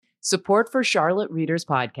Support for Charlotte Readers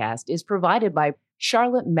Podcast is provided by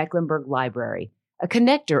Charlotte Mecklenburg Library, a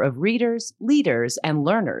connector of readers, leaders, and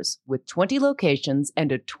learners with 20 locations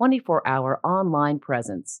and a 24-hour online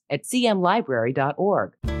presence at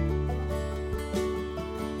cmlibrary.org.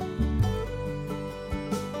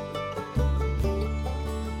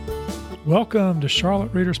 Welcome to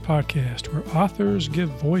Charlotte Readers Podcast, where authors give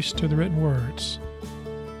voice to the written words.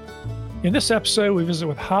 In this episode, we visit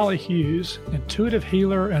with Holly Hughes, intuitive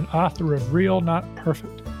healer and author of Real Not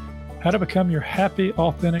Perfect: How to Become Your Happy,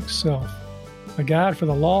 Authentic Self, a guide for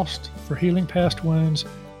the lost, for healing past wounds,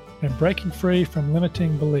 and breaking free from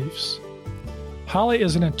limiting beliefs. Holly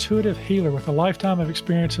is an intuitive healer with a lifetime of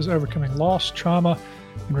experiences overcoming loss, trauma,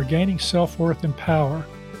 and regaining self-worth and power.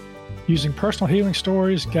 Using personal healing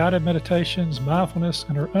stories, guided meditations, mindfulness,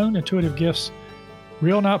 and her own intuitive gifts,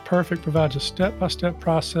 Real Not Perfect provides a step-by-step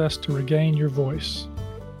process to regain your voice.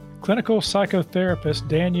 Clinical psychotherapist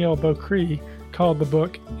Danielle Beaucree called the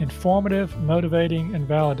book informative, motivating, and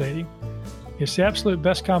validating. It's the absolute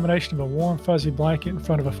best combination of a warm, fuzzy blanket in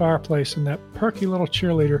front of a fireplace and that perky little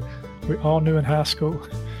cheerleader we all knew in high school.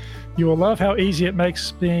 You will love how easy it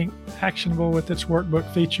makes being actionable with its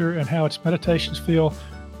workbook feature and how its meditations feel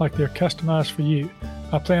like they're customized for you.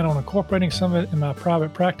 I plan on incorporating some of it in my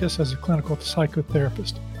private practice as a clinical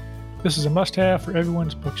psychotherapist. This is a must-have for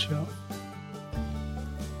everyone's bookshelf.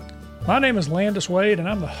 My name is Landis Wade, and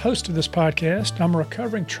I'm the host of this podcast. I'm a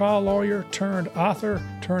recovering trial lawyer turned author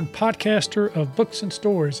turned podcaster of books and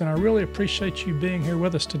stories, and I really appreciate you being here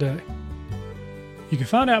with us today. You can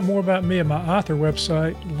find out more about me at my author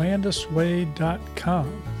website,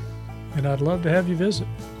 landiswade.com, and I'd love to have you visit.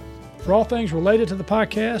 For all things related to the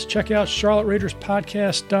podcast, check out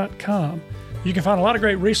charlottereaderspodcast.com. You can find a lot of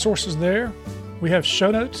great resources there. We have show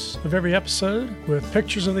notes of every episode with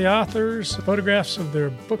pictures of the authors, photographs of their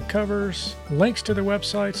book covers, links to their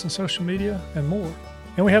websites and social media, and more.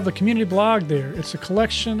 And we have the community blog there. It's a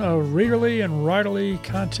collection of readerly and writerly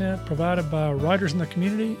content provided by writers in the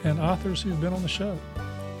community and authors who've been on the show.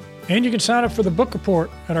 And you can sign up for the book report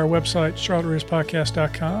at our website,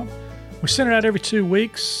 charlottereaderspodcast.com. We send it out every 2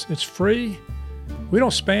 weeks. It's free. We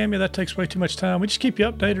don't spam you. That takes way too much time. We just keep you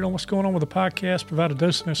updated on what's going on with the podcast, provide a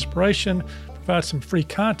dose of inspiration, provide some free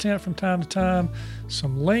content from time to time,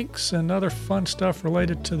 some links and other fun stuff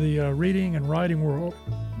related to the reading and writing world.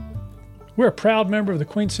 We're a proud member of the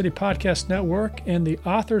Queen City Podcast Network and the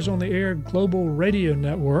Authors on the Air Global Radio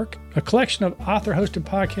Network, a collection of author-hosted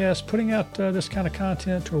podcasts putting out this kind of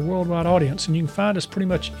content to a worldwide audience. And you can find us pretty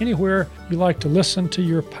much anywhere you like to listen to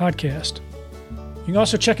your podcast. You can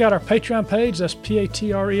also check out our Patreon page. That's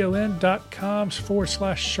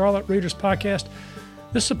patreon.com/Charlotte Readers Podcast.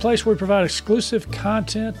 This is a place where we provide exclusive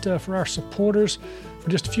content for our supporters. For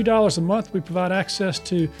just a few dollars a month, we provide access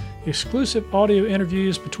to exclusive audio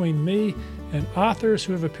interviews between me and authors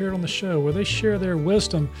who have appeared on the show, where they share their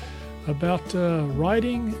wisdom about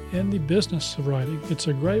writing and the business of writing. It's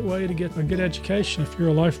a great way to get a good education if you're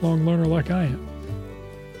a lifelong learner like I am.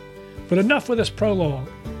 But enough with this prologue.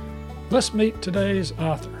 Let's meet today's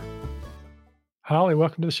author. Holly,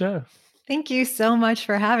 welcome to the show. Thank you so much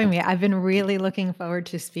for having me. I've been really looking forward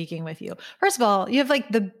to speaking with you. First of all, you have like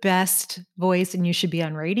the best voice and you should be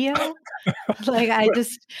on radio. I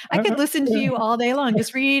could listen to you all day long.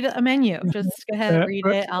 Just read a menu. Just go ahead, read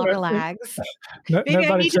it. I'll relax. Maybe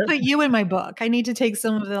I need to put you in my book. I need to take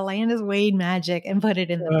some of the Landis Wade magic and put it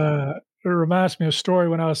in the book. It reminds me of a story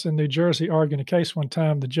when I was in New Jersey arguing a case one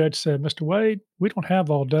time. The judge said, "Mr. Wade, we don't have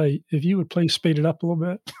all day. If you would please speed it up a little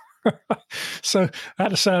bit." So I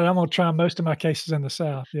decided I'm going to try most of my cases in the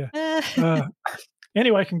South. Yeah.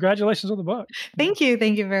 Anyway, congratulations on the book. Thank you.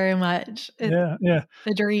 Thank you very much. Yeah.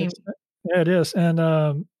 A dream. It is.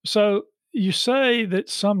 And so you say that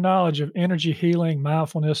some knowledge of energy healing,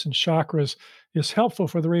 mindfulness, and chakras is helpful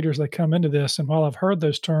for the readers that come into this. And while I've heard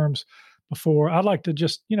those terms before, I'd like to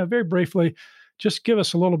just, very briefly, just give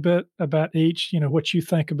us a little bit about each, what you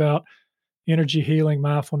think about energy healing,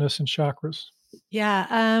 mindfulness, and chakras. Yeah,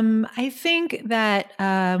 I think that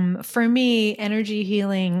for me, energy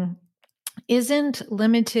healing isn't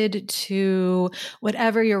limited to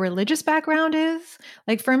whatever your religious background is.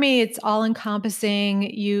 Like for me, it's all encompassing.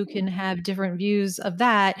 You can have different views of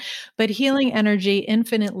that, but healing energy,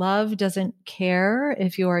 infinite love doesn't care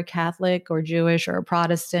if you're a Catholic or Jewish or a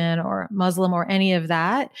Protestant or Muslim or any of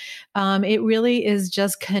that. It really is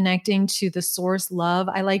just connecting to the source love.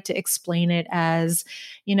 I like to explain it as,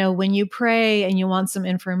 when you pray and you want some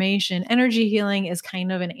information, energy healing is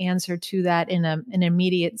kind of an answer to that in an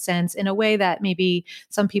immediate sense, in a way that maybe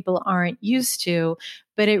some people aren't used to,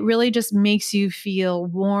 but it really just makes you feel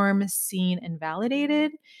warm, seen, and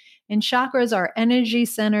validated. And chakras are energy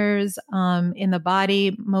centers in the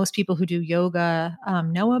body. Most people who do yoga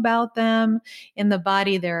know about them. In the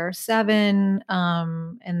body, there are 7,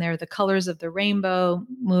 and they're the colors of the rainbow,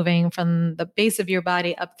 moving from the base of your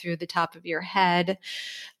body up through the top of your head.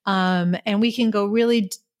 And we can go really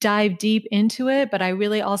dive deep into it. But I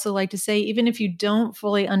really also like to say, even if you don't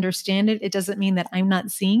fully understand it, it doesn't mean that I'm not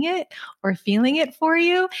seeing it or feeling it for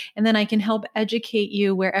you. And then I can help educate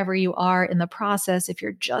you wherever you are in the process. If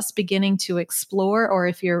you're just beginning to explore, or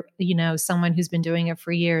if you're, someone who's been doing it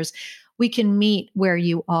for years, we can meet where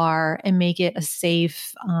you are and make it a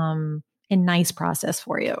safe and nice process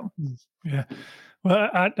for you. Yeah. Well,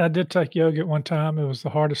 I did take yoga at one time. It was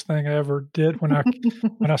the hardest thing I ever did. When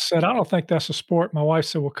I said, I don't think that's a sport, my wife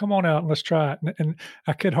said, well, come on out and let's try it. And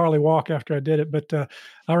I could hardly walk after I did it. But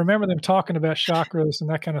I remember them talking about chakras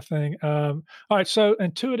and that kind of thing. All right. So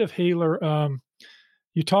intuitive healer,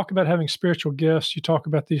 you talk about having spiritual gifts. You talk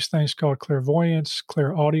about these things called clairvoyance,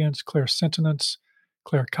 clairaudience, clairsentience,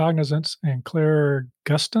 claircognizance, and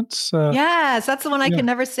clairgustance. Yes, that's the one I can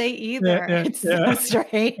never say either. It's so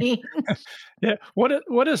strange. Yeah.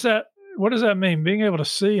 What does that mean? Being able to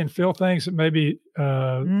see and feel things that maybe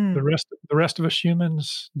the rest of us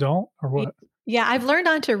humans don't, or what? Yeah, I've learned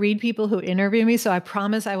not to read people who interview me, so I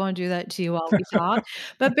promise I won't do that to you while we talk.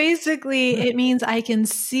 But basically, it means I can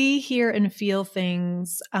see, hear, and feel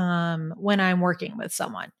things when I'm working with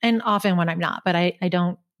someone, and often when I'm not. But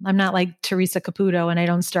I'm not like Teresa Caputo, and I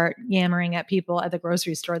don't start yammering at people at the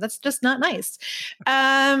grocery store. That's just not nice.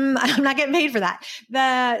 I'm not getting paid for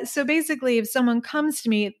that. So basically, if someone comes to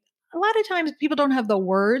me, a lot of times people don't have the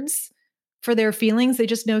words for their feelings. They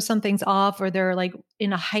just know something's off, or they're like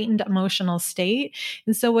in a heightened emotional state.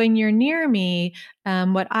 And so when you're near me,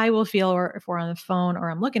 what I will feel, or if we're on the phone or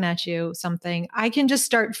I'm looking at you, something, I can just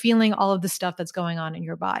start feeling all of the stuff that's going on in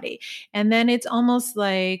your body. And then it's almost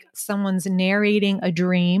like someone's narrating a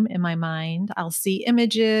dream in my mind. I'll see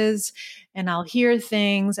images and I'll hear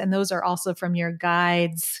things. And those are also from your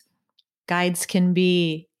guides. Guides can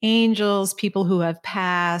be angels, people who have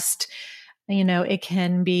passed. It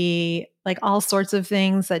can be like all sorts of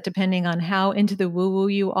things that, depending on how into the woo-woo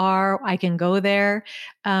you are, I can go there.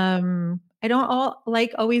 I don't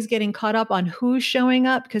always getting caught up on who's showing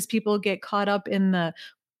up, because people get caught up in the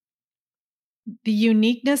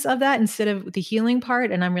uniqueness of that instead of the healing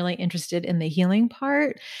part. And I'm really interested in the healing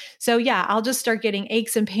part. So yeah, I'll just start getting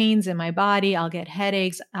aches and pains in my body. I'll get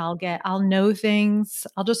headaches. I'll know things.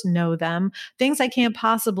 I'll just know them. Things I can't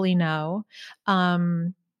possibly know.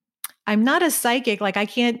 I'm not a psychic. Like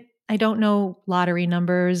I don't know lottery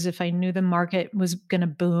numbers. If I knew the market was going to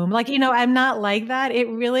boom, I'm not like that. It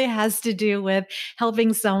really has to do with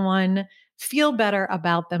helping someone feel better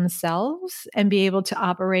about themselves and be able to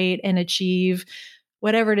operate and achieve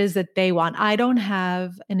whatever it is that they want. I don't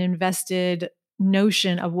have an invested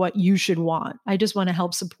notion of what you should want. I just want to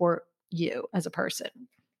help support you as a person.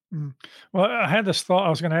 Well, I had this thought. I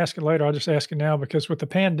was going to ask it later. I'll just ask it now, because with the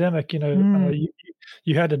pandemic,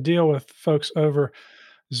 you had to deal with folks over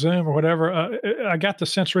Zoom or whatever. I got the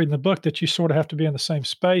sense reading the book that you sort of have to be in the same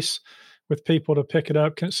space with people to pick it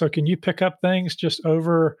up. So can you pick up things just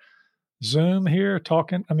over Zoom here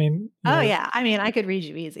talking? Yeah. I could read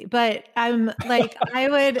you easy, but I'm like, I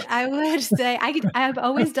would say I've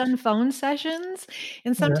always done phone sessions,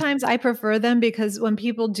 and sometimes I prefer them, because when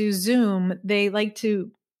people do Zoom, they like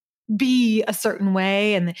to be a certain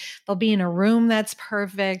way, and they'll be in a room that's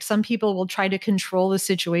perfect. Some people will try to control the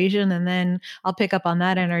situation, and then I'll pick up on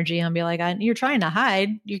that energy and be like, you're trying to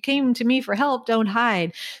hide. You came to me for help. Don't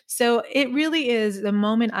hide. So it really is the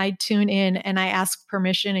moment I tune in and I ask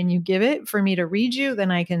permission and you give it for me to read you, then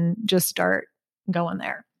I can just start going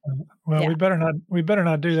there. Well, we better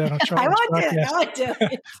not do that on Charlotte's podcast. I won't do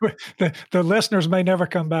it. The listeners may never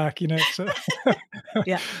come back, So,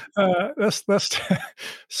 yeah.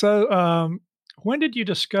 So, when did you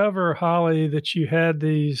discover, Holly, that you had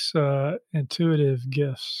these intuitive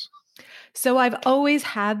gifts? So I've always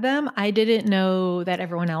had them. I didn't know that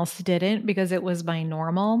everyone else didn't, because it was my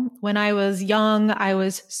normal. When I was young, I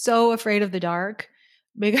was so afraid of the dark,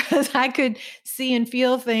 because I could see and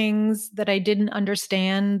feel things that I didn't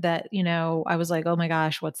understand, that, I was like, oh my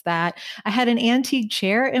gosh, what's that? I had an antique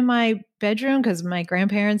chair in my bedroom, because my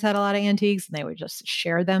grandparents had a lot of antiques and they would just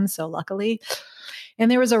share them. So luckily, and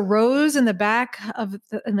there was a rose in the back of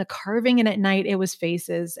the carving. And at night it was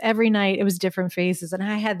faces. Every night it was different faces. And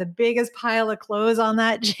I had the biggest pile of clothes on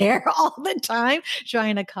that chair all the time,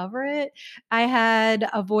 trying to cover it. I had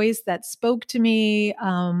a voice that spoke to me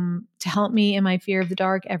to help me in my fear of the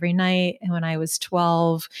dark every night. And when I was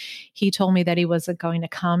 12, he told me that he wasn't going to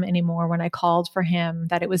come anymore when I called for him,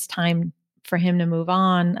 that it was time for him to move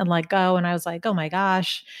on and let go. And I was like, oh my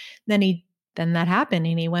gosh. Then that happened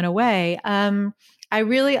and he went away. I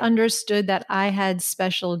really understood that I had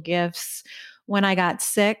special gifts when I got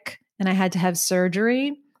sick and I had to have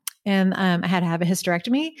surgery. And I had to have a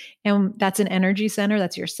hysterectomy. And that's an energy center.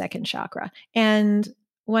 That's your second chakra. And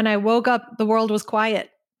when I woke up, the world was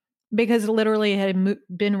quiet because literally it had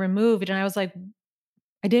been removed. And I was like,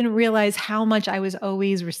 I didn't realize how much I was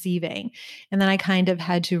always receiving. And then I kind of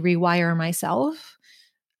had to rewire myself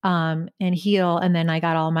and heal. And then I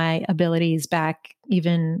got all my abilities back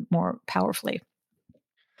even more powerfully.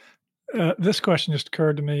 This question just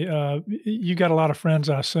occurred to me. You got a lot of friends,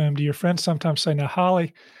 I assume. Do your friends sometimes say, now,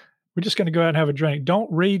 Holly, we're just going to go out and have a drink. Don't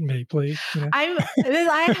read me, please. You know?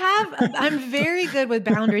 I'm very good with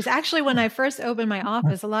boundaries. Actually, when I first opened my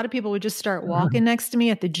office, a lot of people would just start walking next to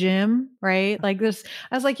me at the gym, right? Like this,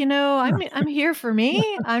 I was like, I'm here for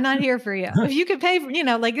me. I'm not here for you. If you could pay for,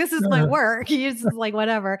 like this is my work. You just like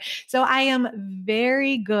whatever. So I am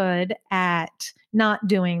very good at not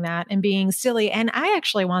doing that and being silly. And I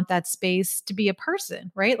actually want that space to be a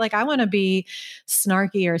person, right? Like I want to be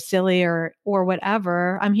snarky or silly or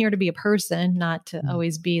whatever. I'm here to be a person, not to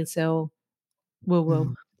always be so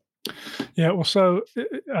woo-woo. Yeah. Well, so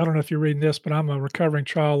I don't know if you're reading this, but I'm a recovering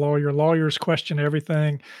trial lawyer. Lawyers question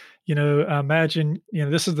everything. I imagine,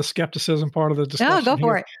 this is the skepticism part of the discussion. Oh, go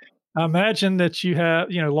for it. I imagine that you have,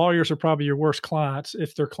 lawyers are probably your worst clients,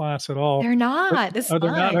 if they're clients at all. They're not. They're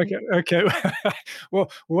not. Okay. Well,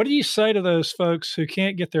 what do you say to those folks who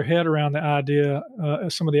can't get their head around the idea,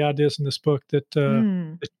 some of the ideas in this book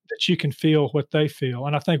that you can feel what they feel?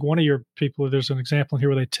 And I think one of your people, there's an example here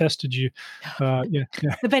where they tested you. The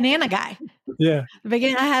banana guy. Yeah. I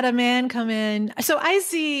had a man come in. So I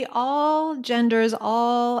see all genders,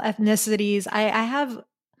 all ethnicities. I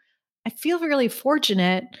feel really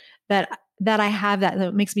fortunate that I have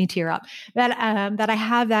that makes me tear up, that I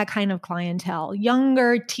have that kind of clientele.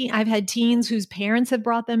 I've had teens whose parents have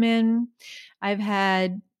brought them in. I've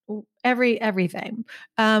had everything.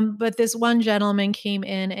 But this one gentleman came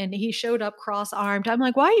in and he showed up cross-armed. I'm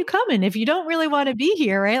like, why are you coming if you don't really want to be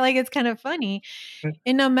here? Right. Like, it's kind of funny.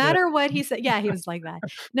 And no matter what he said, he was like that.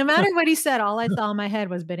 No matter what he said, all I saw in my head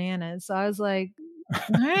was bananas. So I was like,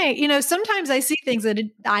 all right. Sometimes I see things that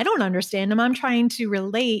I don't understand them. I'm trying to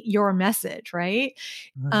relate your message. Right.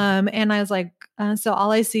 And I was like, so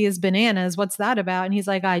all I see is bananas. What's that about? And he's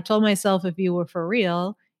like, I told myself if you were for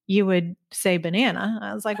real, you would say banana.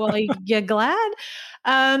 I was like, well, you glad?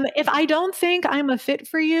 If I don't think I'm a fit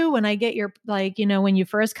for you when I get when you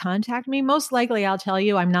first contact me, most likely I'll tell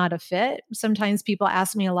you I'm not a fit. Sometimes people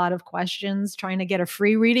ask me a lot of questions trying to get a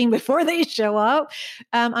free reading before they show up.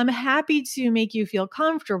 I'm happy to make you feel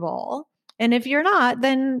comfortable. And if you're not,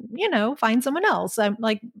 then, find someone else. I'm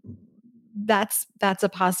like, that's a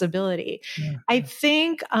possibility. Yeah. I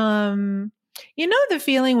think, the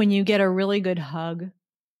feeling when you get a really good hug,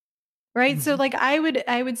 right? Mm-hmm. So like I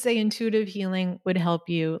would say intuitive healing would help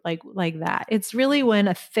you like that. It's really when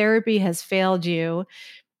a therapy has failed you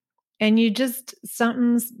and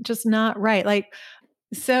something's just not right. Like,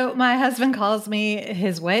 so my husband calls me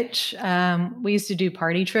his witch. We used to do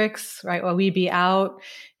party tricks, right? Well, we'd be out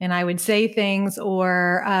and I would say things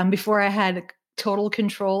or before I had total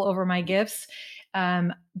control over my gifts,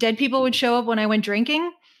 dead people would show up when I went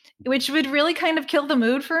drinking, which would really kind of kill the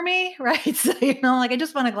mood for me, right? So, I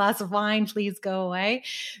just want a glass of wine, please go away.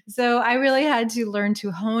 So I really had to learn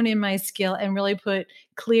to hone in my skill and really put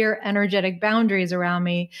clear energetic boundaries around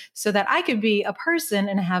me so that I could be a person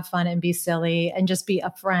and have fun and be silly and just be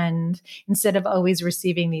a friend instead of always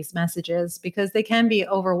receiving these messages because they can be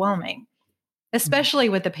overwhelming. Especially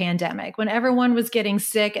with the pandemic, when everyone was getting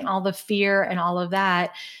sick and all the fear and all of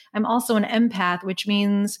that. I'm also an empath, which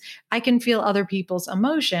means I can feel other people's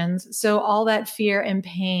emotions. So all that fear and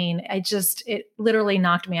pain, it literally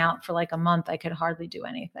knocked me out for like a month. I could hardly do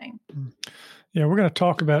anything. Yeah, we're going to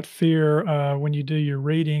talk about fear when you do your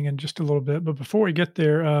reading in just a little bit. But before we get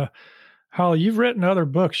there, Holly, you've written other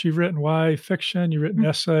books. You've written YA fiction. You've written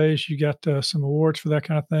essays. You got some awards for that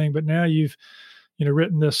kind of thing. But now you've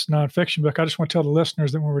written this nonfiction book. I just want to tell the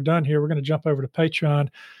listeners that when we're done here, we're going to jump over to Patreon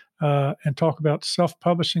and talk about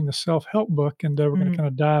self-publishing, the self-help book, and we're going to kind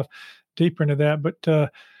of dive deeper into that.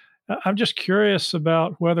 But I'm just curious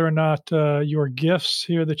about whether or not your gifts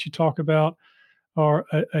here that you talk about are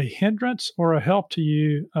a hindrance or a help to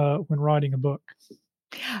you when writing a book.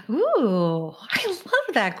 Ooh, I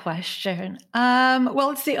love that question.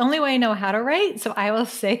 Well, it's the only way I know how to write. So I will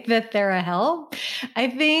say that they're a help.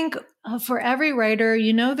 I think for every writer,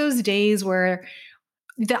 those days where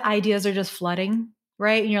the ideas are just flooding,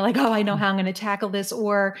 right? And you're like, oh, I know how I'm going to tackle this.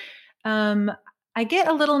 Or I get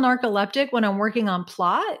a little narcoleptic when I'm working on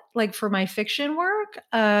plot, like for my fiction work.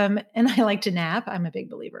 And I like to nap. I'm a big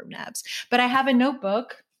believer of naps, but I have a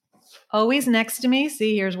notebook always next to me.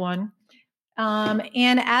 See, here's one.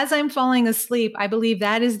 And as I'm falling asleep, I believe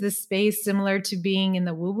that is the space similar to being in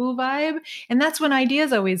the woo-woo vibe. And that's when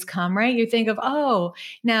ideas always come, right? You think of, oh,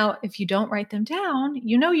 now if you don't write them down,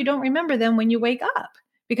 you don't remember them when you wake up,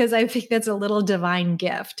 because I think that's a little divine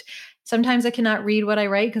gift. Sometimes I cannot read what I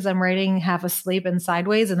write because I'm writing half asleep and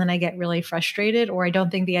sideways, and then I get really frustrated, or I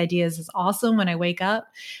don't think the idea is as awesome when I wake up.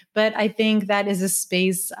 But I think that is a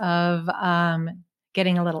space of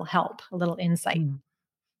getting a little help, a little insight.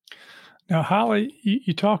 Now, Holly,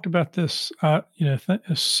 you talked about this,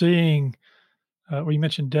 seeing. Well, you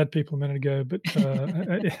mentioned dead people a minute ago, but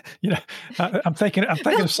I'm thinking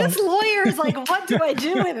this lawyer is like, what do I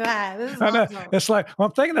do with that? This is awesome. It's like, well,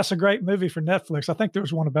 I'm thinking that's a great movie for Netflix. I think there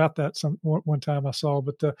was one about that one time I saw.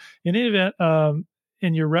 But in any event,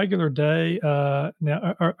 in your regular day,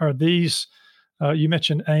 now are these? You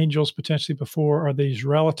mentioned angels potentially before. Are these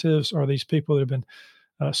relatives? Are these people that have been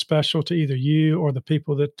special to either you or the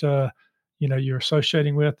people that you're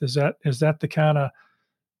associating with? Is that the kind of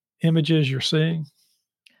images you're seeing?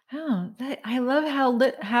 Oh, I love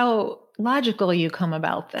how logical you come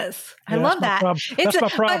about this. I love that. That's my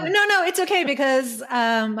problem. No, it's okay, because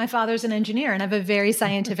my father's an engineer and I have a very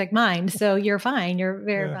scientific mind. So you're fine. You're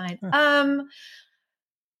very fine.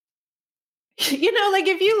 Like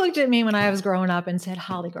if you looked at me when I was growing up and said,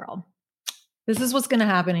 Holly girl, this is what's going to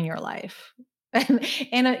happen in your life.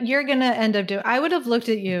 And you're going to end up doing, I would have looked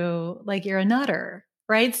at you like you're a nutter.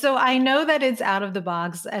 Right. So I know that it's out of the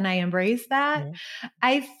box and I embrace that. Yeah.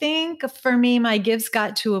 I think for me, my gifts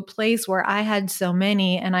got to a place where I had so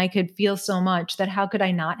many and I could feel so much that how could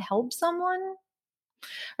I not help someone?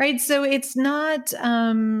 Right. So it's not,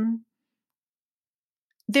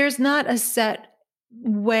 there's not a set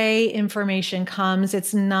way information comes.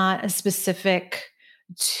 It's not a specific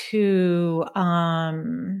to,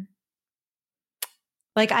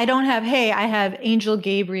 like I don't have, hey, I have Angel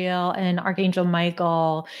Gabriel and Archangel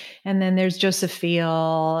Michael, and then there's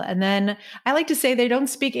Josephiel. And then I like to say they don't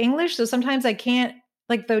speak English. So sometimes I can't,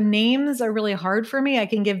 like the names are really hard for me. I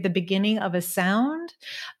can give the beginning of a sound.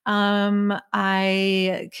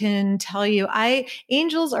 I can tell you,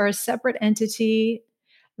 angels are a separate entity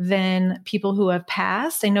than people who have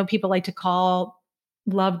passed. I know people like to call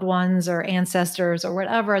loved ones or ancestors or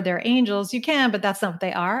whatever, they're angels. You can, but that's not what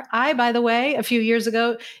they are. I, by the way, a few years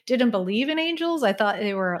ago, didn't believe in angels. I thought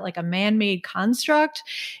they were like a man-made construct.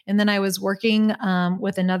 And then I was working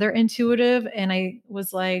with another intuitive and I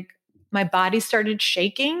was like, my body started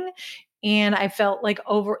shaking and I felt like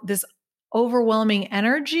this overwhelming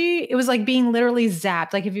energy. It was like being literally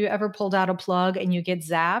zapped. Like if you ever pulled out a plug and you get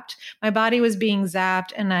zapped, my body was being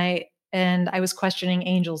zapped and I was questioning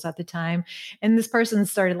angels at the time. And this person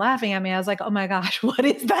started laughing at me. I was like, oh my gosh, what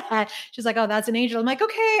is that? She's like, oh, that's an angel. I'm like,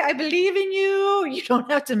 okay, I believe in you. You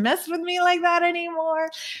don't have to mess with me like that anymore.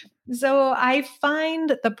 So I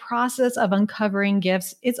find the process of uncovering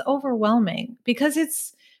gifts, it's overwhelming because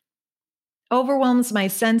it's overwhelms my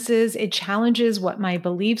senses. It challenges what my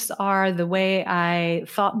beliefs are, the way I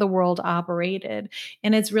thought the world operated.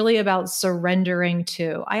 And it's really about surrendering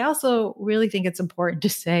to. I also really think it's important to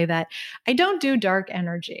say that I don't do dark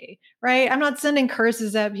energy, right? I'm not sending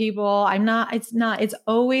curses at people. It's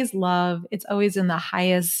always love. It's always in the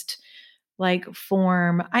highest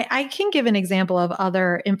form. I can give an example of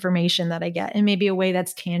other information that I get and maybe a way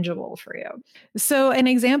that's tangible for you. So an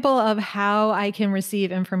example of how I can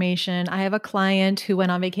receive information, I have a client who went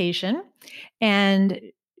on vacation and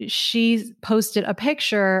she posted a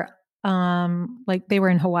picture, like they were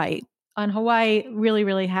in Hawaii. On Hawaii, really,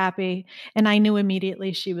 really happy. And I knew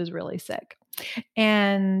immediately she was really sick.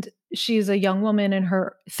 And she's a young woman in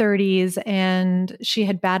her 30s and she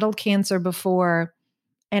had battled cancer before.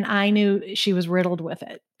 And I knew she was riddled with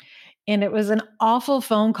it. And it was an awful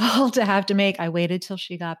phone call to have to make. I waited till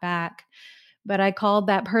she got back. But I called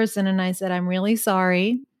that person and I said, I'm really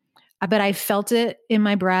sorry. But I felt it in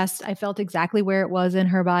my breast. I felt exactly where it was in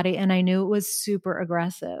her body. And I knew it was super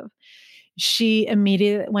aggressive. She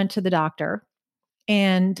immediately went to the doctor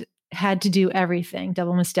and had to do everything,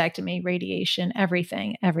 double mastectomy, radiation,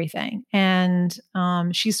 everything. And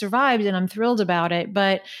she survived and I'm thrilled about it.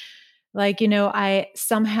 But I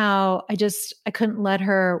couldn't let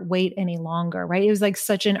her wait any longer, right? It was like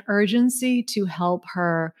such an urgency to help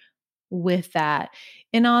her with that.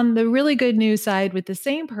 And on the really good news side with the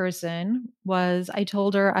same person was I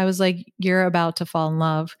told her, I was like, you're about to fall in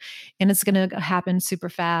love and it's going to happen super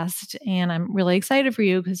fast. And I'm really excited for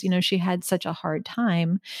you because, she had such a hard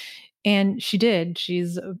time and she did.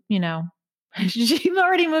 She's, She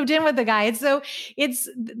already moved in with the guy. And so it's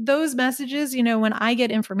those messages, when I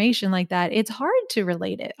get information like that, it's hard to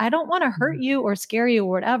relate it. I don't want to hurt you or scare you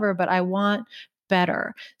or whatever, but I want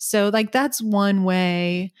better. So like, that's one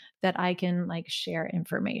way that I can like share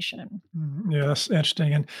information. Yeah, that's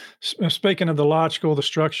interesting. And speaking of the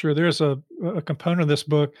structure, there's a component of this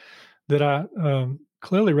book that I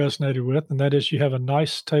clearly resonated with, and that is you have a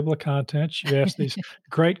nice table of contents. You ask these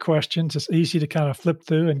great questions. It's easy to kind of flip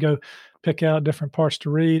through and go pick out different parts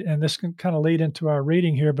to read. And this can kind of lead into our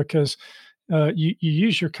reading here because you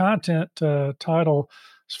use your content title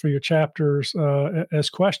for your chapters as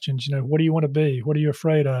questions. What do you want to be? What are you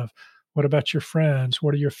afraid of? What about your friends?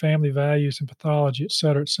 What are your family values and pathology, et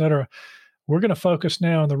cetera, et cetera? We're going to focus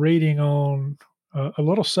now in the reading on a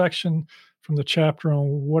little section from the chapter on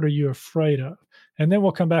what are you afraid of? And then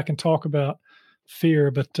we'll come back and talk about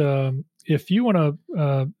fear. But if you want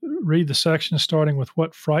to read the section starting with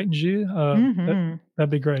what frightens you, that'd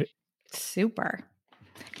be great. Super.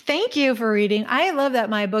 Thank you for reading. I love that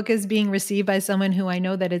my book is being received by someone who I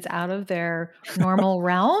know that it's out of their normal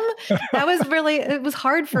realm. It was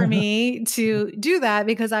hard for me to do that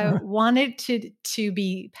because I wanted to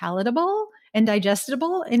be palatable and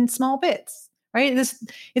digestible in small bits, right?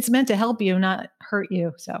 It's meant to help you, not hurt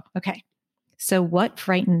you. So, okay. So what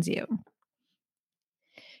frightens you?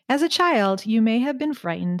 As a child, you may have been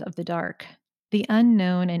frightened of the dark. The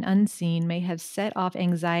unknown and unseen may have set off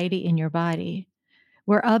anxiety in your body.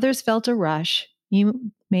 Where others felt a rush,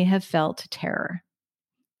 you may have felt terror.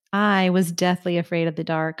 I was deathly afraid of the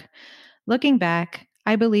dark. Looking back,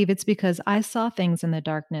 I believe it's because I saw things in the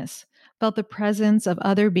darkness, felt the presence of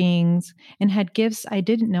other beings, and had gifts I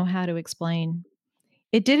didn't know how to explain.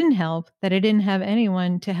 It didn't help that I didn't have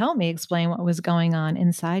anyone to help me explain what was going on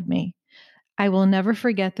inside me. I will never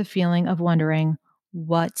forget the feeling of wondering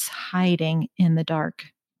what's hiding in the dark.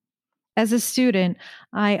 As a student,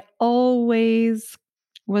 I always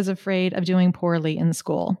was afraid of doing poorly in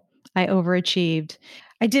school. I overachieved.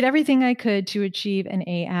 I did everything I could to achieve an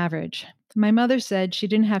A average. My mother said she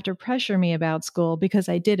didn't have to pressure me about school because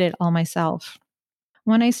I did it all myself.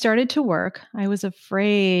 When I started to work, I was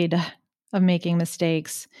afraid of making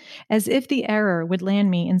mistakes, as if the error would land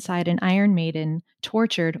me inside an Iron Maiden,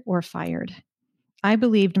 tortured or fired. I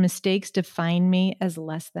believed mistakes defined me as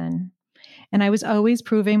less than, and I was always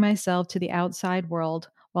proving myself to the outside world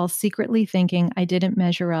while secretly thinking I didn't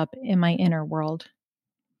measure up in my inner world.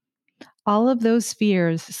 All of those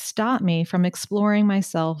fears stopped me from exploring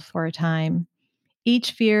myself for a time.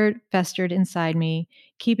 Each fear festered inside me,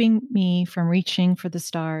 keeping me from reaching for the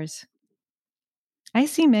stars. I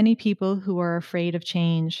see many people who are afraid of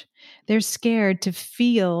change. They're scared to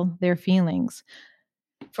feel their feelings,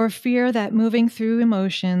 for fear that moving through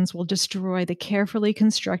emotions will destroy the carefully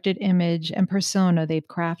constructed image and persona they've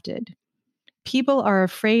crafted. People are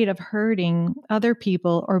afraid of hurting other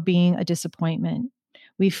people or being a disappointment.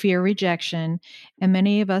 We fear rejection, and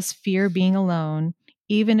many of us fear being alone,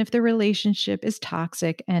 even if the relationship is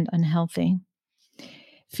toxic and unhealthy.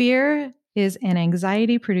 Fear is an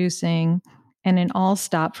anxiety-producing and an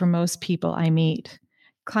all-stop for most people I meet.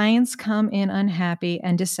 Clients come in unhappy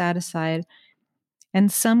and dissatisfied,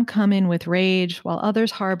 and some come in with rage, while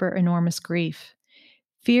others harbor enormous grief.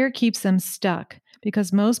 Fear keeps them stuck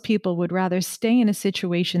because most people would rather stay in a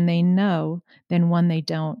situation they know than one they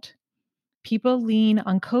don't. People lean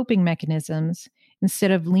on coping mechanisms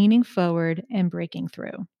instead of leaning forward and breaking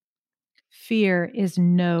through. Fear is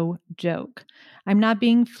no joke. I'm not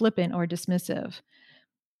being flippant or dismissive,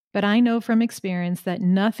 but I know from experience that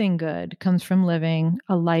nothing good comes from living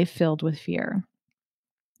a life filled with fear.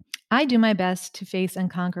 I do my best to face and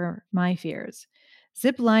conquer my fears.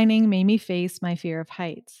 Zip lining made me face my fear of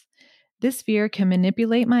heights. This fear can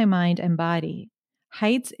manipulate my mind and body.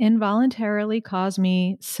 Heights involuntarily cause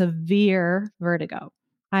me severe vertigo.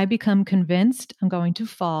 I become convinced I'm going to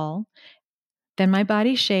fall. Then my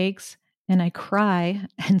body shakes and I cry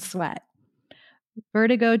and sweat.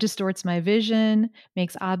 Vertigo distorts my vision,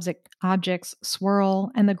 makes objects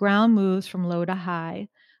swirl, and the ground moves from low to high,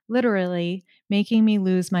 literally making me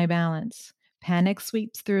lose my balance. Panic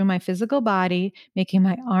sweeps through my physical body, making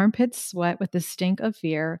my armpits sweat with the stink of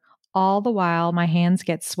fear. All the while, my hands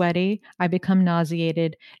get sweaty, I become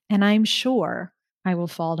nauseated, and I'm sure I will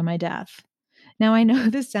fall to my death. Now, I know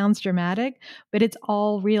this sounds dramatic, but it's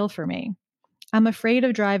all real for me. I'm afraid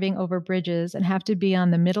of driving over bridges and have to be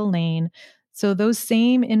on the middle lane, so those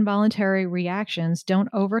same involuntary reactions don't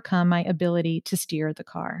overcome my ability to steer the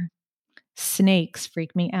car. Snakes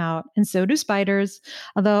freak me out, and so do spiders,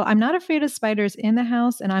 although I'm not afraid of spiders in the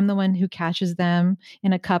house, and I'm the one who catches them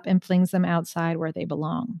in a cup and flings them outside where they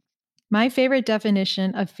belong. My favorite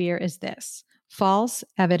definition of fear is this: false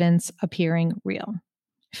evidence appearing real.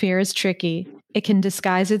 Fear is tricky. It can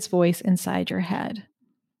disguise its voice inside your head.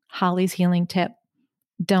 Holly's healing tip: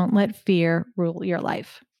 don't let fear rule your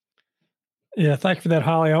life. Yeah, thank you for that,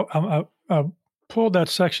 Holly. I pulled that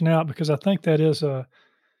section out because I think that is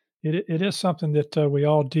it is something that we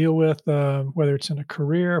all deal with, whether it's in a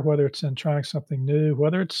career, whether it's in trying something new,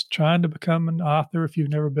 whether it's trying to become an author if you've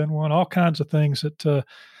never been one, all kinds of things that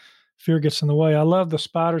fear gets in the way. I love the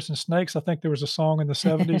spiders and snakes. I think there was a song in the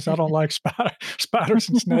 70s. I don't like spiders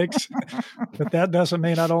and snakes, but that doesn't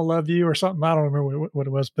mean I don't love you or something. I don't remember what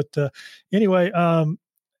it was. But anyway, on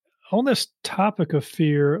this topic of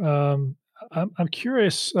fear, I'm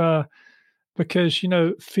curious because,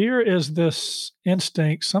 fear is this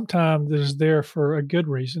instinct sometimes that is there for a good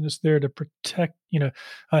reason. It's there to protect,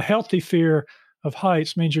 a healthy fear of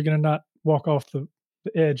heights means you're going to not walk off the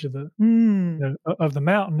edge of of the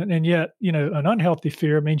mountain. And yet, an unhealthy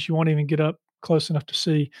fear means you won't even get up close enough to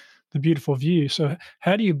see the beautiful view. So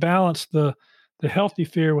how do you balance the healthy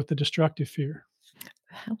fear with the destructive fear?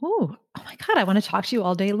 Oh my God, I want to talk to you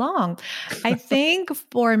all day long. I think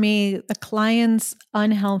for me, a client's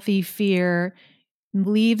unhealthy fear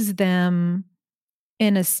leaves them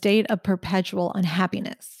in a state of perpetual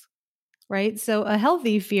unhappiness, right? So a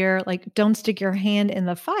healthy fear, like don't stick your hand in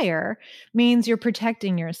the fire, means you're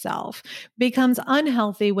protecting yourself. Becomes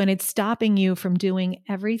unhealthy when it's stopping you from doing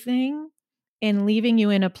everything and leaving you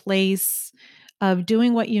in a place of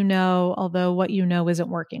doing what you know, although what you know isn't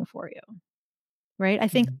working for you. Right. I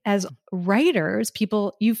think as writers,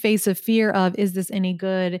 you face a fear of, is this any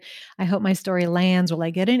good? I hope my story lands. Will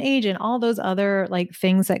I get an agent? All those other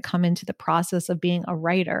things that come into the process of being a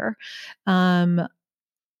writer.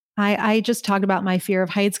 I just talked about my fear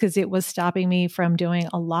of heights because it was stopping me from doing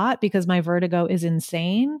a lot because my vertigo is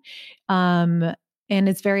insane. And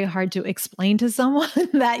it's very hard to explain to someone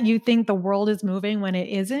that you think the world is moving when it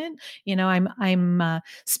isn't. I'm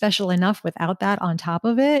special enough without that on top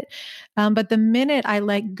of it. But the minute I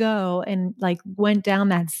let go and went down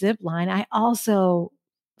that zip line, I also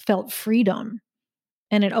felt freedom,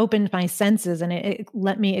 and it opened my senses and it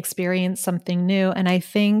let me experience something new. And I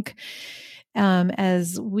think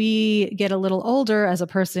as we get a little older, as a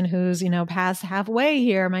person who's, past halfway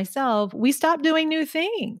here myself, we stop doing new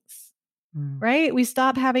things. Right? We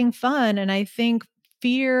stop having fun. And I think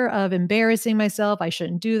fear of embarrassing myself, I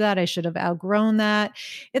shouldn't do that. I should have outgrown that.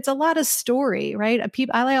 It's a lot of story, right?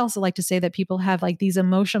 I also like to say that people have these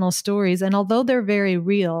emotional stories. And although they're very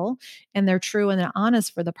real and they're true and they're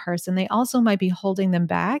honest for the person, they also might be holding them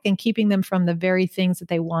back and keeping them from the very things that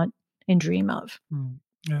they want and dream of.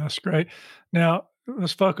 Yeah, that's great. Now,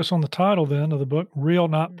 let's focus on the title then of the book, Real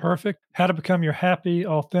Not Perfect: How to Become Your Happy,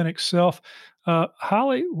 Authentic Self.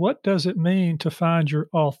 Holly, what does it mean to find your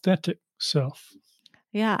authentic self?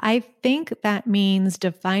 Yeah, I think that means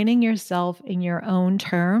defining yourself in your own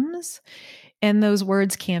terms, and those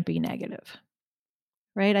words can't be negative.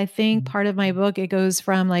 Right? I think part of my book, it goes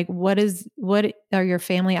from what are your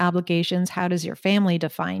family obligations? How does your family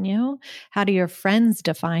define you? How do your friends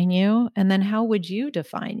define you? And then how would you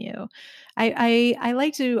define you? I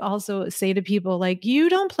like to also say to people, you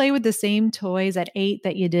don't play with the same toys at 8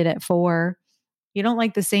 that you did at 4. You don't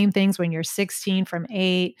like the same things when you're 16 from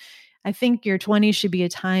 8. I think your 20s should be a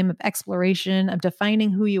time of exploration, of defining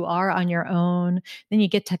who you are on your own. Then you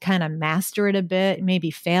get to kind of master it a bit, maybe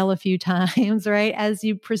fail a few times, right, as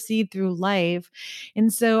you proceed through life.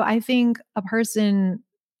 And so I think a person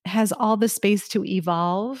has all the space to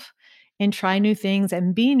evolve and try new things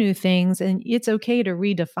and be new things. And it's okay to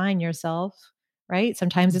redefine yourself. Right?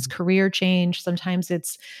 Sometimes it's career change. Sometimes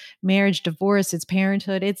it's marriage, divorce, it's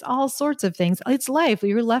parenthood. It's all sorts of things. It's life.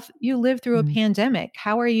 You live through a pandemic.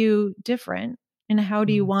 How are you different? And how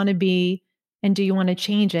do you want to be? And do you want to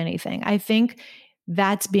change anything? I think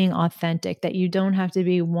that's being authentic, that you don't have to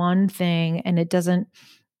be one thing, and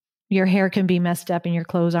your hair can be messed up and your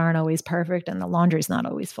clothes aren't always perfect and the laundry's not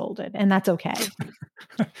always folded. And that's okay.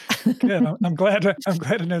 Good. I'm glad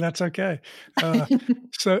to know that's okay.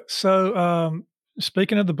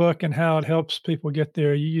 Speaking of the book and how it helps people get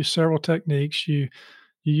there, you use several techniques. You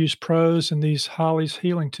use prose and these Holly's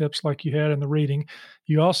healing tips like you had in the reading.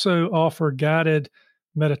 You also offer guided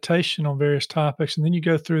meditation on various topics. And then you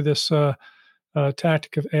go through this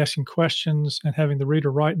tactic of asking questions and having the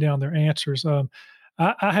reader write down their answers.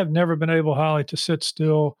 I have never been able, Holly, to sit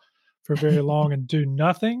still for very long and do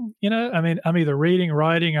nothing. I mean, I'm either reading,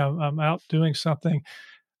 writing, I'm out doing something.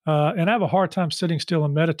 And I have a hard time sitting still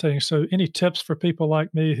and meditating. So any tips for people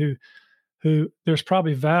like me who there's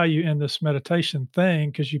probably value in this meditation thing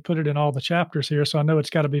because you put it in all the chapters here. So I know it's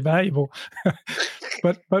got to be valuable.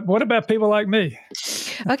 But what about people like me?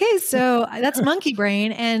 Okay, so that's monkey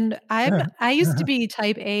brain, and I used to be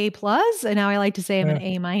type A plus, and now I like to say I'm an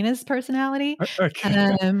A minus personality.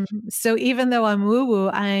 Okay. So even though I'm woo woo,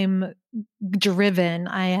 I'm driven.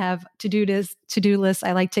 I have to do lists.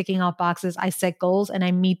 I like ticking off boxes. I set goals and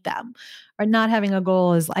I meet them. Or not having a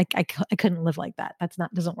goal is like I couldn't live like that.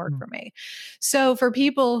 Doesn't work for me. So for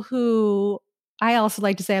people who I also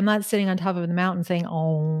like to say, I'm not sitting on top of the mountain saying,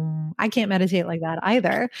 "Oh, I can't meditate like that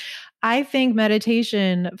either." I think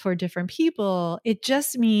meditation for different people, it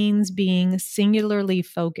just means being singularly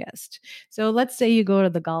focused. So let's say you go to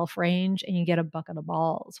the golf range and you get a bucket of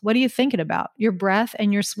balls. What are you thinking about? Your breath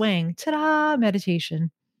and your swing. Ta-da, meditation.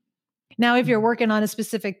 Now, if you're working on a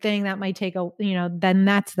specific thing, that might take then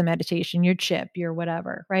that's the meditation, your chip, your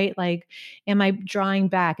whatever, right? Like, am I drawing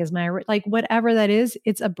back? Like whatever that is,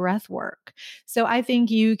 it's a breath work. So I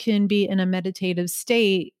think you can be in a meditative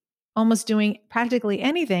state almost doing practically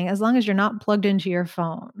anything as long as you're not plugged into your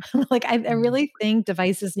phone. Like I really think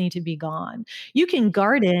devices need to be gone. You can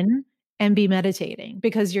garden and be meditating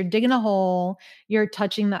because you're digging a hole, you're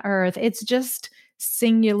touching the earth. It's just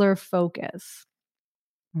singular focus.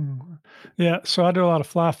 Yeah, so I do a lot of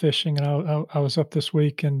fly fishing, and I was up this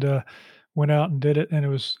week and went out and did it, and it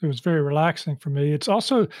was very relaxing for me. It's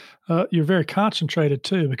also you're very concentrated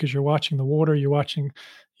too because you're watching the water, you're watching,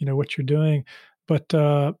 what you're doing. But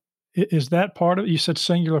is that part of it? You said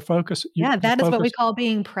singular focus. Yeah, The that is what we focus. call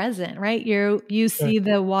being present, right? You see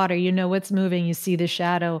the water, you know what's moving, you see the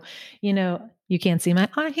shadow, you can't see my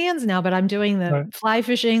hands now, but I'm doing the Right. fly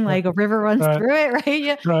fishing, like a river runs Right. through it, right?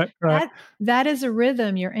 Yeah. Right. That is a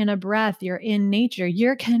rhythm. You're in a breath, you're in nature,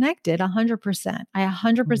 you're connected 100%. I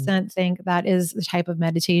 100% think that is the type of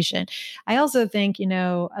meditation. I also think,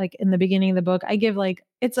 like in the beginning of the book, I give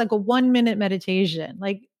it's like a 1-minute meditation.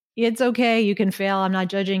 Like it's okay. You can fail. I'm not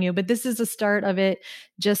judging you, but this is the start of it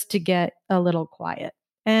just to get a little quiet.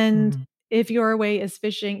 And if your way is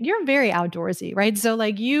fishing, you're very outdoorsy, right? So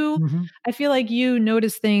I feel like you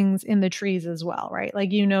notice things in the trees as well, right?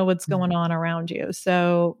 Like what's going on around you.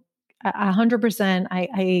 So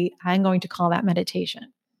 100%, I'm going to call that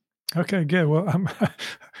meditation. Okay, good. Well, I'm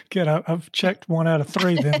good. I've checked 1 out of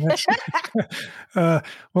 3 then. That's, well,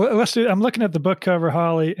 let's do. I'm looking at the book cover,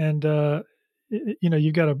 Holly, and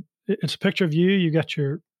you got it's a picture of you. You got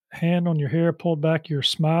your hand on your hair pulled back. You're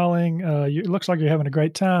smiling. It looks like you're having a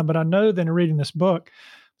great time. But I know that in reading this book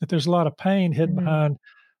that there's a lot of pain hidden behind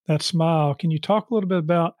that smile. Can you talk a little bit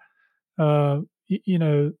about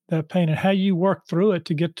that pain and how you worked through it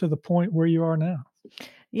to get to the point where you are now?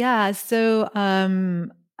 Yeah. So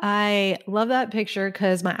I love that picture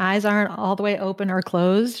because my eyes aren't all the way open or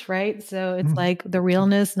closed, right? So it's like the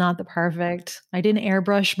realness, not the perfect. I didn't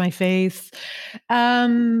airbrush my face.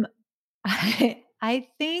 I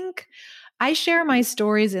think I share my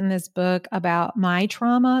stories in this book about my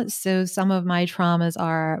trauma. So some of my traumas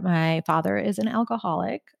are my father is an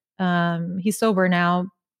alcoholic. He's sober now,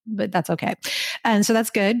 but that's okay. And so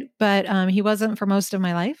that's good. But he wasn't for most of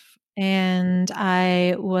my life. And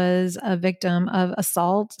I was a victim of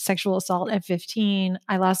sexual assault at 15.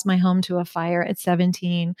 I lost my home to a fire at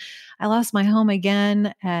 17. I lost my home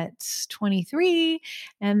again at 23.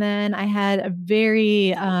 And then I had a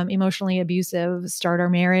very emotionally abusive starter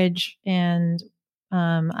marriage. And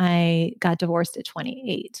I got divorced at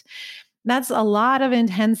 28. That's a lot of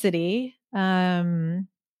intensity in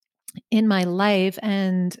my life.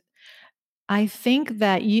 And I think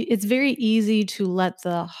that it's very easy to let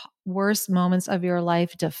the worst moments of your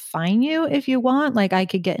life define you if you want. Like I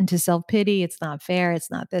could get into self-pity. It's not fair.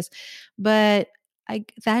 It's not this. But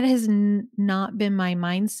that has not been my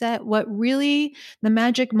mindset. What really, the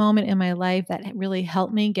magic moment in my life that really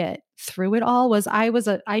helped me get through it all was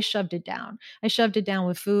I shoved it down. I shoved it down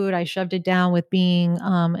with food. I shoved it down with being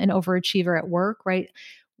an overachiever at work, right?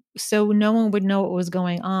 So no one would know what was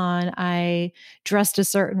going on. I dressed a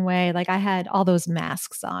certain way. Like I had all those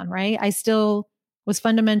masks on, right? I still was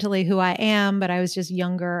fundamentally who I am, but I was just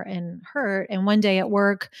younger and hurt. And one day at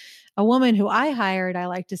work, a woman who I hired, I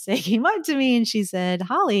like to say, came up to me and she said,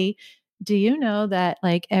 "Holly, do you know that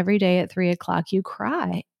like every day at 3:00 you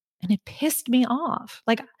cry?" And it pissed me off.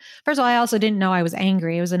 Like, first of all, I also didn't know I was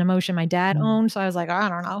angry. It was an emotion my dad owned. So I was like, I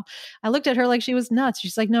don't know. I looked at her like she was nuts.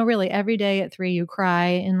 She's like, "No, really, every day at 3 you cry."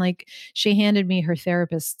 And like, she handed me her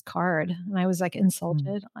therapist's card. And I was like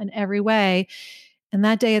insulted in every way. And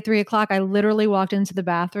that day at 3:00, I literally walked into the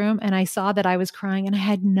bathroom and I saw that I was crying and I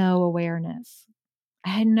had no awareness. I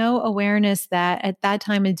had no awareness that at that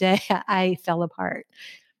time of day, I fell apart.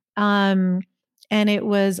 And it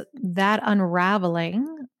was that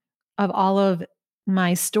unraveling of all of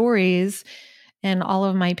my stories and all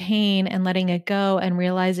of my pain and letting it go and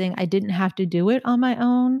realizing I didn't have to do it on my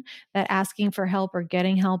own, that asking for help or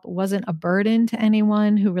getting help wasn't a burden to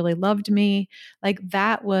anyone who really loved me. Like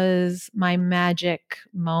that was my magic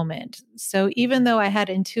moment. So even though I had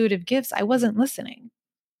intuitive gifts, I wasn't listening.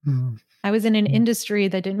 Mm. I was in an industry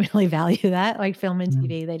that didn't really value that, like film and Mm.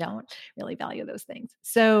 TV, they don't really value those things.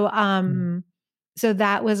 So, so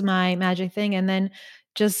that was my magic thing. And then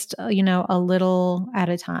just, a little at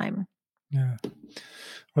a time. Yeah.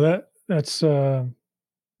 Well, that's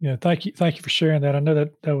thank you for sharing that. I know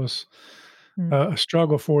that was a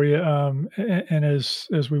struggle for you. And as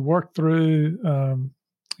we work through,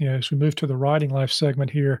 as we move to the writing life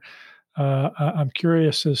segment here, I'm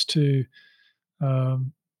curious as to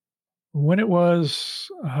when it was,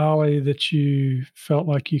 Holly, that you felt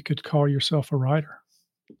like you could call yourself a writer.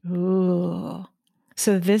 Ooh.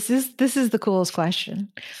 So this is the coolest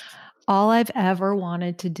question. All I've ever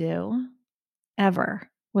wanted to do, ever,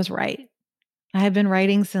 was write. I have been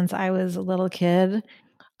writing since I was a little kid.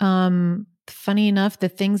 Funny enough, the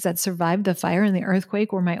things that survived the fire and the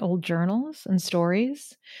earthquake were my old journals and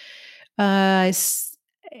stories. I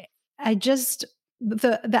just,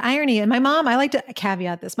 the irony, and my mom, I like to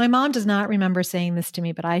caveat this. My mom does not remember saying this to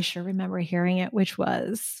me, but I sure remember hearing it, which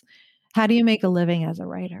was, how do you make a living as a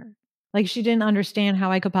writer? Like she didn't understand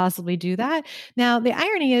how I could possibly do that. Now, the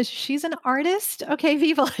irony is she's an artist. Okay,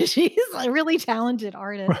 people, she's a really talented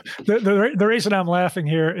artist. The reason I'm laughing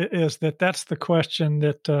here is that that's the question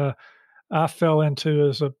that I fell into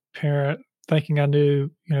as a parent, thinking I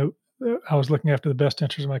knew, I was looking after the best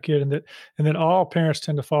interest of my kid, and that all parents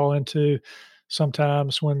tend to fall into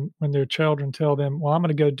sometimes when their children tell them, well, I'm going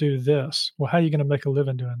to go do this. Well, how are you going to make a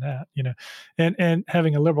living doing that? And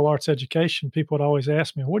having a liberal arts education, people would always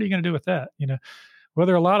ask me, what are you going to do with that? Well,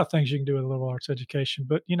 there are a lot of things you can do with a liberal arts education,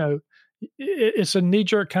 but it's a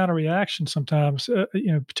knee-jerk kind of reaction sometimes,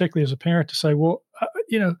 particularly as a parent, to say, well,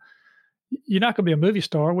 you're not going to be a movie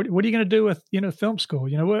star. What are you going to do with, film school?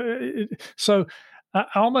 So I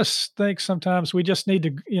almost think sometimes we just need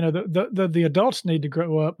to, the adults need to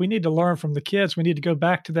grow up. We need to learn from the kids. We need to go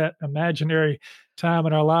back to that imaginary time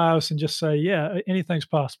in our lives and just say, yeah, anything's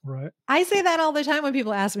possible, right? I say that all the time when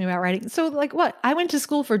people ask me about writing. So like what? I went to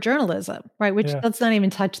school for journalism, right? Which let's not even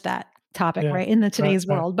touch that topic, right? In today's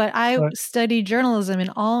world. But I studied journalism,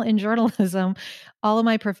 and in journalism, all of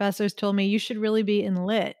my professors told me you should really be in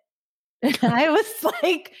lit. And I was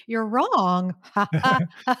like, you're wrong.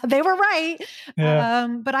 They were right. Yeah.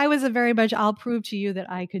 But I was a very much, I'll prove to you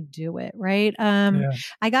that I could do it. Right.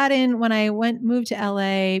 I got in when I moved to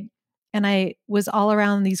LA, and I was all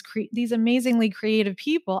around these amazingly creative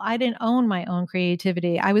people. I didn't own my own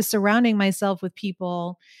creativity. I was surrounding myself with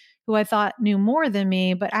people who I thought knew more than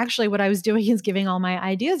me, but actually what I was doing is giving all my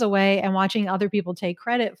ideas away and watching other people take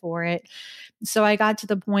credit for it. So I got to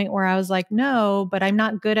the point where I was like, no, but I'm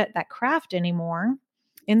not good at that craft anymore.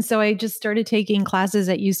 And so I just started taking classes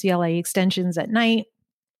at UCLA Extensions at night.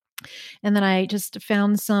 And then I just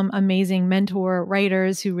found some amazing mentor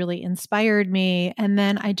writers who really inspired me. And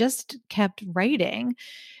then I just kept writing.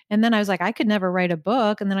 And then I was like, I could never write a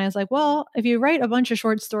book. And then I was like, well, if you write a bunch of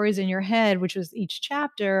short stories in your head, which was each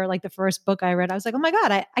chapter, like the first book I read, I was like, oh my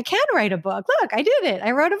God, I can write a book. Look, I did it.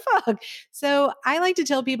 I wrote a book. So I like to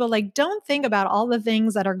tell people, like, don't think about all the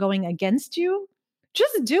things that are going against you.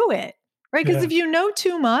 Just do it. Right. Because if you know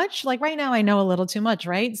too much, like right now, I know a little too much.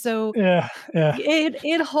 Right. So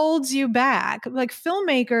it holds you back. Like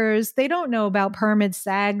filmmakers, they don't know about permits,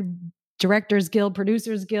 SAG, Directors Guild,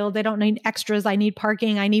 Producers Guild. They don't need extras. I need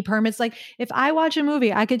parking. I need permits. Like if I watch a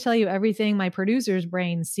movie, I could tell you everything my producer's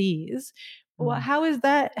brain sees. Well, how does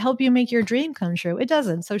that help you make your dream come true? It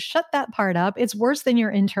doesn't. So shut that part up. It's worse than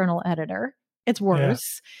your internal editor. It's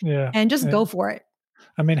worse. And just go for it.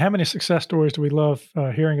 I mean, how many success stories do we love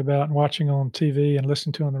hearing about and watching on TV and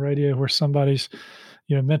listening to on the radio where somebody's,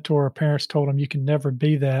 mentor or parents told them you can never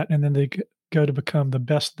be that, and then they go to become the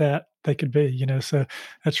best that they could be, so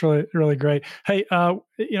that's really, really great. Hey,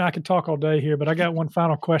 I could talk all day here, but I got one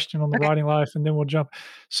final question on the writing life, and then we'll jump.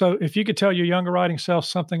 So if you could tell your younger writing self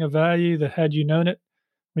something of value that had you known it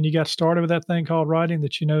when you got started with that thing called writing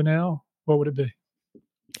that you know now, what would it be?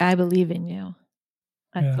 I believe in you.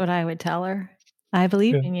 That's what I would tell her. I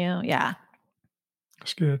believe in you. Yeah.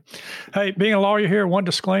 That's good. Hey, being a lawyer here, one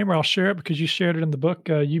disclaimer, I'll share it because you shared it in the book.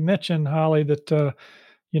 You mentioned, Holly, that,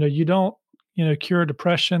 you don't, cure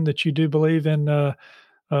depression, that you do believe in the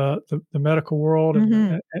medical world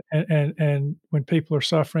and when people are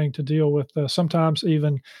suffering to deal with sometimes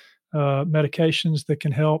even medications that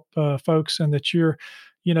can help folks, and that you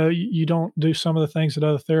don't do some of the things that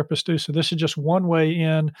other therapists do. So this is just one way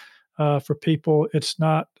in for people. It's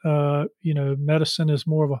not, medicine is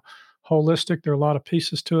more of a holistic. There are a lot of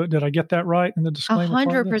pieces to it. Did I get that right in the disclaimer?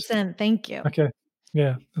 100%. Thank you. Okay.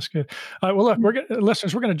 Yeah, that's good. All right. Well, look,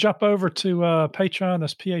 listeners, we're going to jump over to Patreon.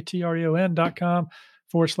 That's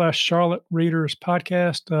patreon.com/Charlotte Readers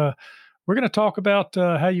Podcast. We're going to talk about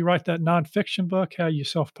how you write that nonfiction book, how you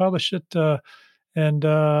self-publish it, and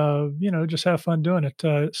just have fun doing it.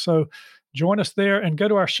 So join us there and go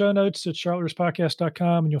to our show notes at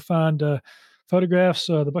charlottereaderspodcast.com, and you'll find photographs,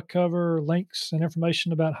 the book cover, links, and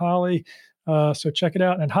information about Holly. So check it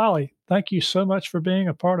out. And Holly, thank you so much for being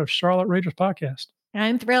a part of Charlotte Readers Podcast.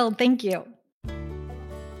 I'm thrilled. Thank you.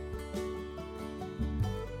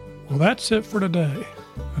 Well, that's it for today.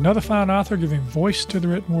 Another fine author giving voice to the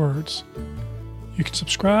written words. You can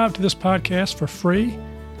subscribe to this podcast for free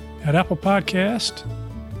at Apple Podcast,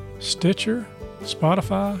 Stitcher,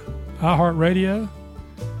 Spotify, iHeartRadio,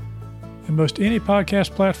 and most any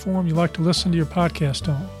podcast platform you like to listen to your podcast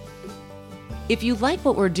on. If you like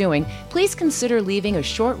what we're doing, please consider leaving a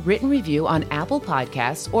short written review on Apple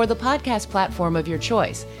Podcasts or the podcast platform of your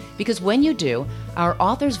choice, because when you do, our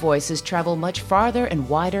authors' voices travel much farther and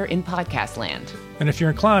wider in podcast land. And if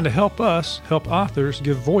you're inclined to help us help authors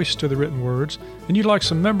give voice to the written words, and you'd like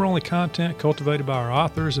some member-only content cultivated by our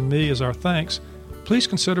authors and me as our thanks, please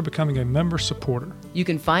consider becoming a member supporter. You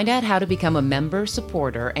can find out how to become a member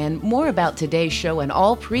supporter and more about today's show and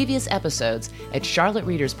all previous episodes at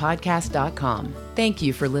charlottereaderspodcast.com. Thank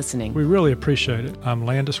you for listening. We really appreciate it. I'm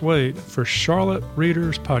Landis Wade for Charlotte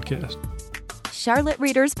Readers Podcast. Charlotte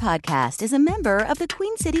Readers Podcast is a member of the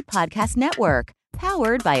Queen City Podcast Network,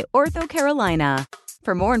 powered by OrthoCarolina.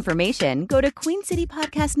 For more information, go to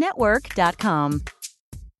queencitypodcastnetwork.com.